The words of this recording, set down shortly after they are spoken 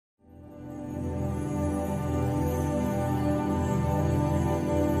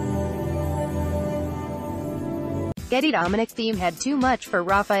GETTYDominic Thiem had too much for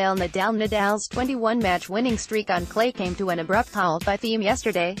Rafael Nadal. Nadal's 21-match winning streak on clay came to an abrupt halt by Thiem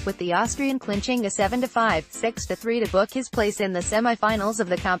yesterday, with the Austrian clinching a 7-5, 6-3 to book his place in the semi-finals of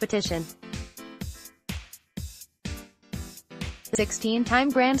the competition. 16-time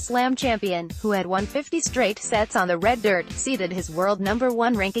Grand Slam champion, who had won 50 straight sets on the red dirt, ceded his world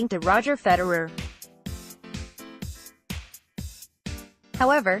 #1 ranking to Roger Federer.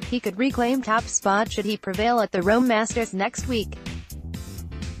 However, he could reclaim top spot should he prevail at the Rome Masters next week.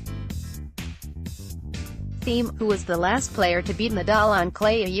 Thiem, who was the last player to beat Nadal on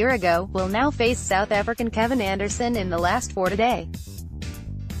clay a year ago, will now face South African Kevin Anderson in the last four today.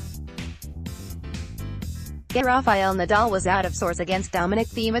 Rafael Nadal was out of sorts against Dominic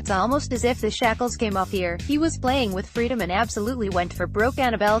Thiem. It's almost as if the shackles came off here. He was playing with freedom and absolutely went for broke.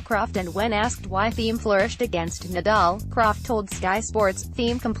 Annabel Croft. And when asked why Thiem flourished against Nadal, Croft told Sky Sports,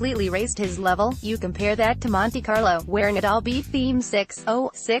 "Thiem completely raised his level. You compare that to Monte Carlo, where Nadal beat Thiem 6-0,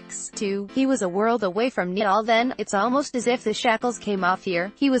 6-2. He was a world away from Nadal then. It's almost as if the shackles came off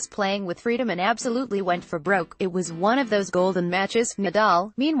here. He was playing with freedom and absolutely went for broke. It was one of those golden matches."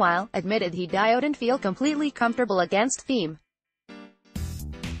 Nadal, meanwhile, admitted he didn't feel completely comfortable against Thiem.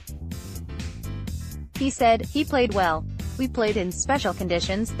 He said, "He played well. We played in special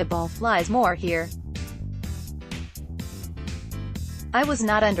conditions, the ball flies more here. I was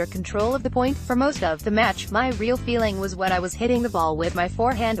not under control of the point for most of the match. My real feeling was when I was hitting the ball with my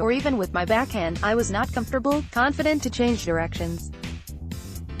forehand or even with my backhand, I was not comfortable, confident to change directions.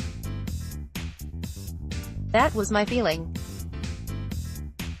 That was my feeling."